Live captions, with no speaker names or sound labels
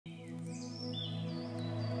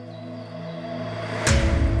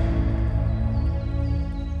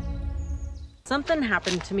Something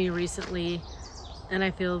happened to me recently and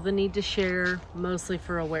I feel the need to share, mostly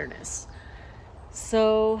for awareness.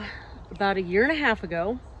 So about a year and a half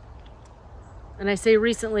ago, and I say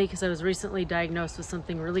recently because I was recently diagnosed with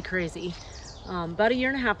something really crazy. About a year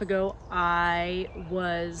and a half ago, I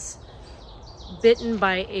was bitten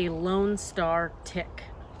by a Lonestar Tick,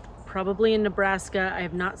 probably in Nebraska. I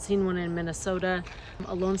have not seen one in Minnesota.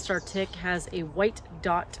 A Lonestar Tick has a white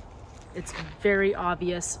dot. It's very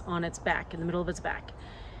obvious on its back, in the middle of its back.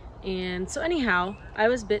 And so anyhow, I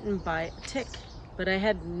was bitten by a tick, but I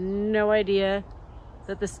had no idea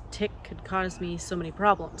that this tick could cause me so many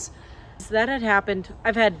problems. So that had happened.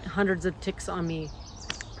 I've had hundreds of ticks on me,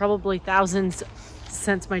 probably thousands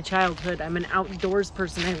since my childhood. I'm an outdoors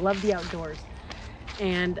person. I love the outdoors.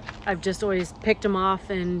 And I've just always picked them off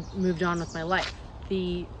and moved on with my life.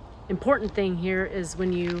 The important thing here is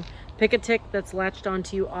when you pick a tick that's latched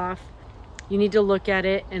onto you off, you need to look at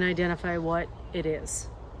it and identify what it is,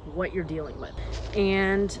 what you're dealing with.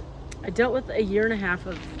 And I dealt with a year and a half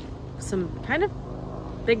of some kind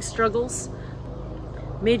of big struggles,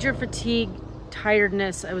 major fatigue,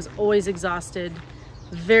 tiredness. I was always exhausted,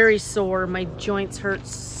 very sore. My joints hurt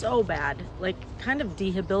so bad, like kind of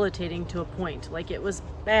debilitating to a point. Like it was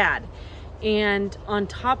bad. And on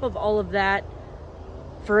top of all of that,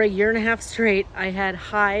 for a year and a half straight, I had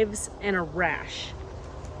hives and a rash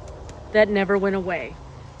that never went away.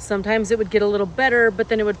 Sometimes it would get a little better, but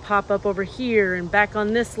then it would pop up over here and back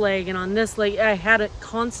on this leg and on this leg. I had it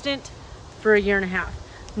constant for a year and a half.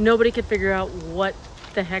 Nobody could figure out what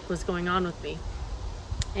the heck was going on with me.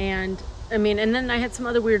 And I mean, and then I had some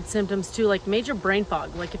other weird symptoms too, like major brain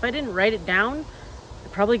fog. Like if I didn't write it down, I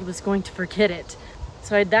probably was going to forget it.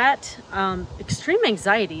 So I had that, extreme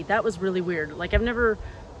anxiety. That was really weird. Like I'm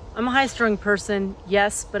a high-strung person,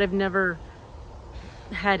 yes, but I've never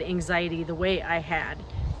had anxiety the way I had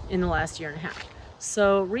in the last year and a half.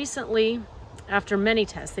 So recently, after many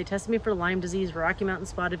tests, they tested me for Lyme disease, Rocky Mountain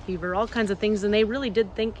spotted fever, all kinds of things, and they really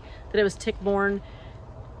did think that it was tick-borne.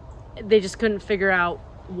 They just couldn't figure out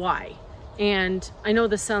why. And I know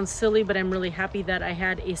this sounds silly, but I'm really happy that I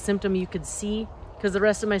had a symptom you could see, because the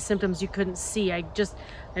rest of my symptoms you couldn't see. I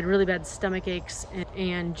had really bad stomach aches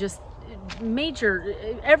and just major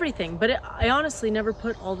everything, but I honestly never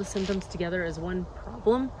put all the symptoms together as one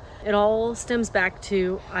problem. It all stems back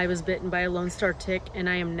to I was bitten by a Lonestar Tick, and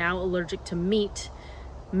I am now allergic to meat,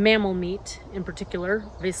 mammal meat in particular.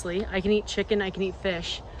 Obviously, I can eat chicken, I can eat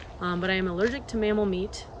fish, but I am allergic to mammal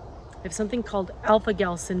meat. I have something called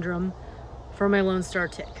alpha-gal syndrome for my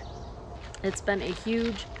Lonestar Tick. It's been a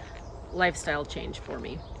huge lifestyle change for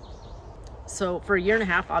me. So for a year and a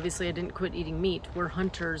half, obviously I didn't quit eating meat. We're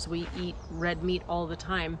hunters, we eat red meat all the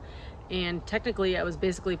time. And technically I was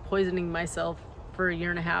basically poisoning myself for a year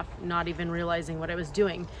and a half, not even realizing what I was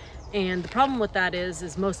doing. And the problem with that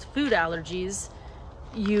is most food allergies,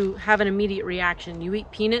 you have an immediate reaction. You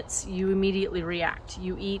eat peanuts, you immediately react.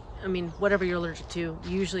 You eat, I mean, whatever you're allergic to, you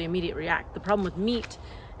usually immediately react. The problem with meat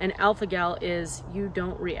and alpha-gal is you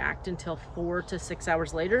don't react until 4 to 6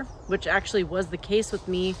 hours later, which actually was the case with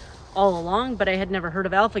me all along, but I had never heard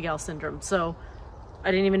of alpha-gal syndrome. So I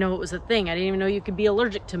didn't even know it was a thing. I didn't even know you could be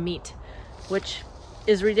allergic to meat, which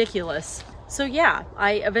is ridiculous. So yeah,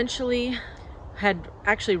 I eventually had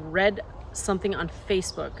actually read something on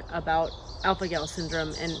Facebook about alpha-gal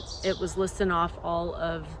syndrome, and it was listing off all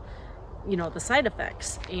of, you know, the side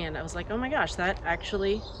effects. And I was like, oh my gosh, that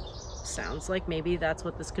actually sounds like maybe that's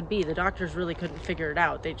what this could be. The doctors really couldn't figure it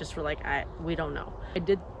out. They just were like, we don't know. I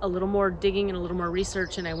did a little more digging and a little more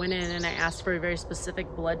research, and I went in and I asked for a very specific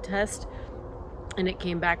blood test, and it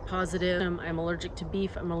came back positive. I'm allergic to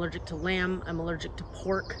beef, I'm allergic to lamb, I'm allergic to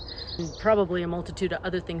pork, and probably a multitude of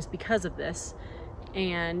other things because of this.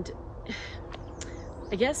 And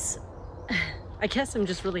I guess I'm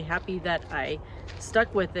just really happy that I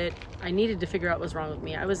stuck with it. I needed to figure out what was wrong with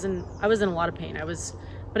me. I was in a lot of pain.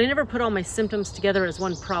 But I never put all my symptoms together as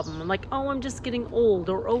one problem. I'm like, oh, I'm just getting old,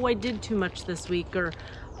 or oh, I did too much this week, or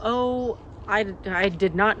oh, I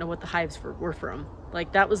did not know what the hives were from.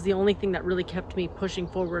 Like, that was the only thing that really kept me pushing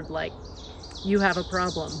forward. Like, you have a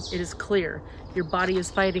problem. It is clear. Your body is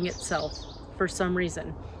fighting itself for some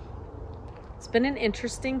reason. It's been an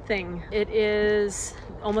interesting thing. It is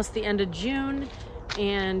almost the end of June,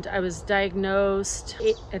 and I was diagnosed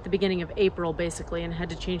at the beginning of April, basically, and had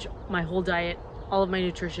to change my whole diet, all of my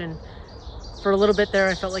nutrition. For a little bit there,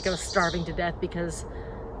 I felt like I was starving to death because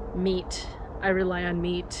meat, I rely on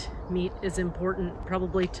meat. Meat is important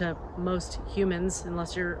probably to most humans,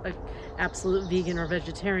 unless you're an absolute vegan or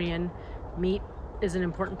vegetarian. Meat is an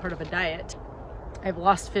important part of a diet. I've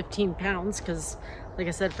lost 15 pounds because, Like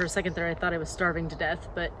I said, for a second there, I thought I was starving to death,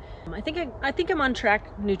 but I think I'm on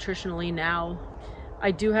track nutritionally now. I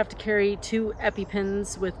do have to carry 2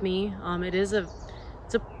 EpiPens with me. It's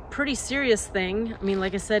a pretty serious thing. I mean,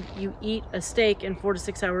 like I said, you eat a steak and 4 to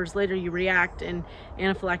 6 hours later you react, and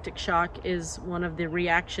anaphylactic shock is one of the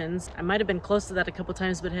reactions. I might have been close to that a couple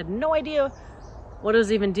times, but had no idea what I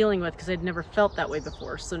was even dealing with because I'd never felt that way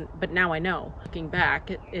before. So, but now I know. Looking back,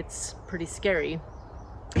 it's pretty scary.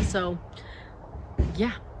 So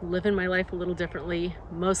yeah, living my life a little differently.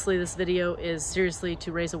 Mostly this video is seriously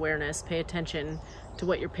to raise awareness, pay attention to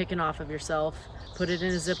what you're picking off of yourself. Put it in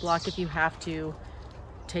a Ziploc if you have to.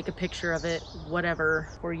 Take a picture of it, whatever,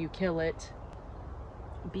 before you kill it.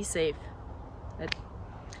 Be safe.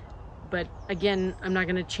 But again, I'm not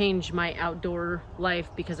gonna change my outdoor life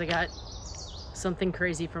because I got something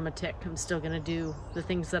crazy from a tick. I'm still gonna do the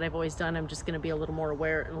things that I've always done. I'm just gonna be a little more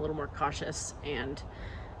aware and a little more cautious, and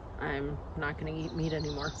I'm not gonna eat meat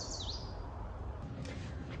anymore.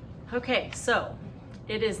 Okay, so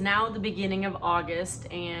it is now the beginning of August,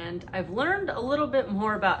 and I've learned a little bit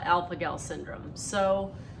more about alpha-gal syndrome.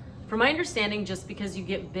 So from my understanding, just because you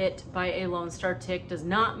get bit by a Lonestar tick does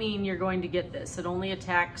not mean you're going to get this. It only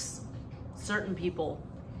attacks certain people,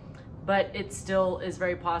 but it still is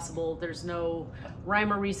very possible. There's no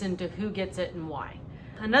rhyme or reason to who gets it and why.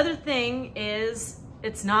 Another thing is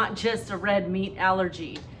it's not just a red meat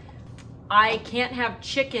allergy. I can't have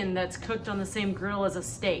chicken that's cooked on the same grill as a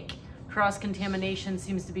steak. Cross-contamination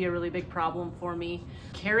seems to be a really big problem for me.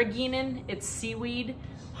 Carrageenan, it's seaweed,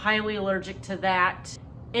 highly allergic to that.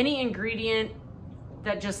 Any ingredient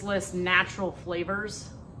that just lists natural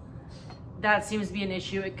flavors, that seems to be an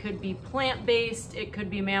issue. It could be plant-based, it could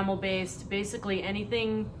be mammal-based. Basically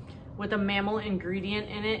anything with a mammal ingredient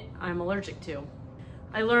in it, I'm allergic to.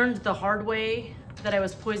 I learned the hard way that I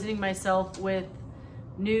was poisoning myself with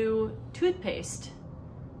new toothpaste.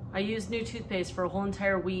 I used new toothpaste for a whole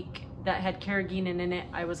entire week that had carrageenan in it.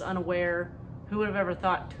 I was unaware. Who would have ever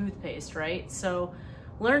thought toothpaste, right? So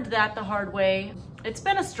learned that the hard way. It's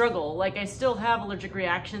been a struggle. Like, I still have allergic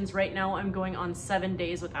reactions. Right now I'm going on 7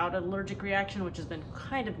 days without an allergic reaction, which has been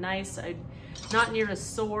kind of nice. I'm not near as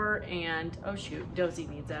sore, and oh shoot, Dozy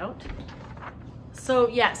needs out. So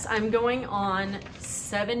yes, I'm going on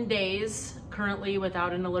 7 days currently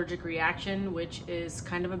without an allergic reaction, which is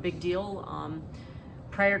kind of a big deal.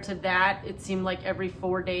 Prior to that, it seemed like every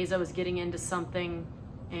 4 days I was getting into something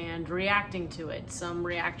and reacting to it. Some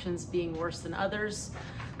reactions being worse than others.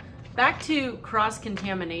 Back to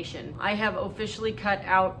cross-contamination. I have officially cut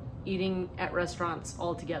out eating at restaurants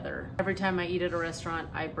altogether. Every time I eat at a restaurant,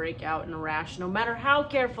 I break out in a rash, no matter how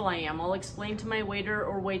careful I am. I'll explain to my waiter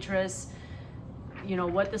or waitress, you know,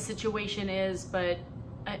 what the situation is, but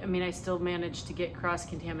I mean, I still manage to get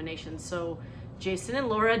cross-contamination. So Jason and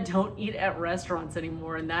Laura don't eat at restaurants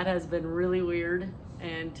anymore, and that has been really weird,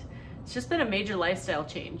 and it's just been a major lifestyle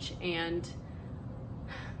change. And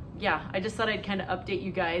yeah, I just thought I'd kind of update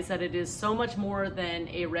you guys that it is so much more than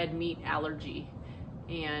a red meat allergy,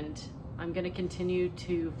 and I'm gonna continue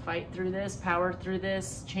to fight through this, power through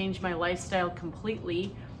this, change my lifestyle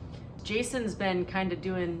completely. Jason's been kind of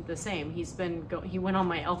doing the same. He went on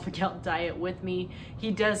my alpha-gal diet with me. He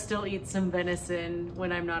does still eat some venison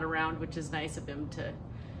when I'm not around, which is nice of him to,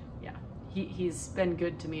 yeah. He's been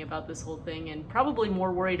good to me about this whole thing, and probably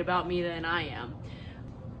more worried about me than I am.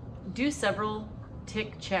 Do several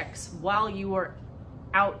tick checks while you are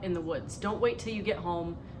out in the woods. Don't wait till you get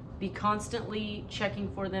home. Be constantly checking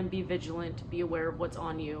for them, be vigilant, be aware of what's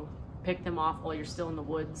on you. Pick them off while you're still in the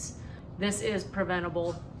woods. This is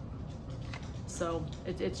preventable. So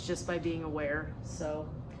it's just by being aware. So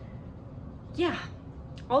yeah.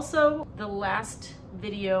 Also, the last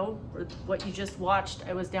video, or what you just watched,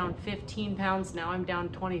 I was down 15 pounds. Now I'm down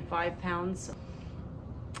 25 pounds.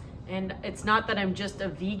 And it's not that I'm just a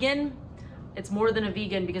vegan. It's more than a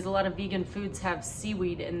vegan, because a lot of vegan foods have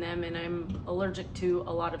seaweed in them, and I'm allergic to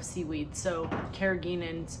a lot of seaweed. So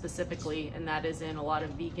carrageenan specifically, and that is in a lot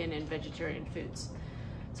of vegan and vegetarian foods.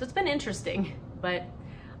 So it's been interesting, but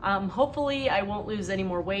hopefully I won't lose any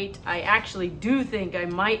more weight. I actually do think I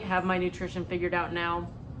might have my nutrition figured out now.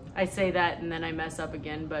 I say that and then I mess up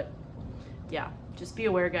again, but yeah, just be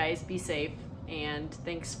aware, guys, be safe, and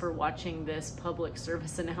thanks for watching this public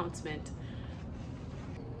service announcement.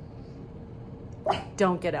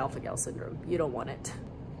 Don't get alpha-gal syndrome. You don't want it.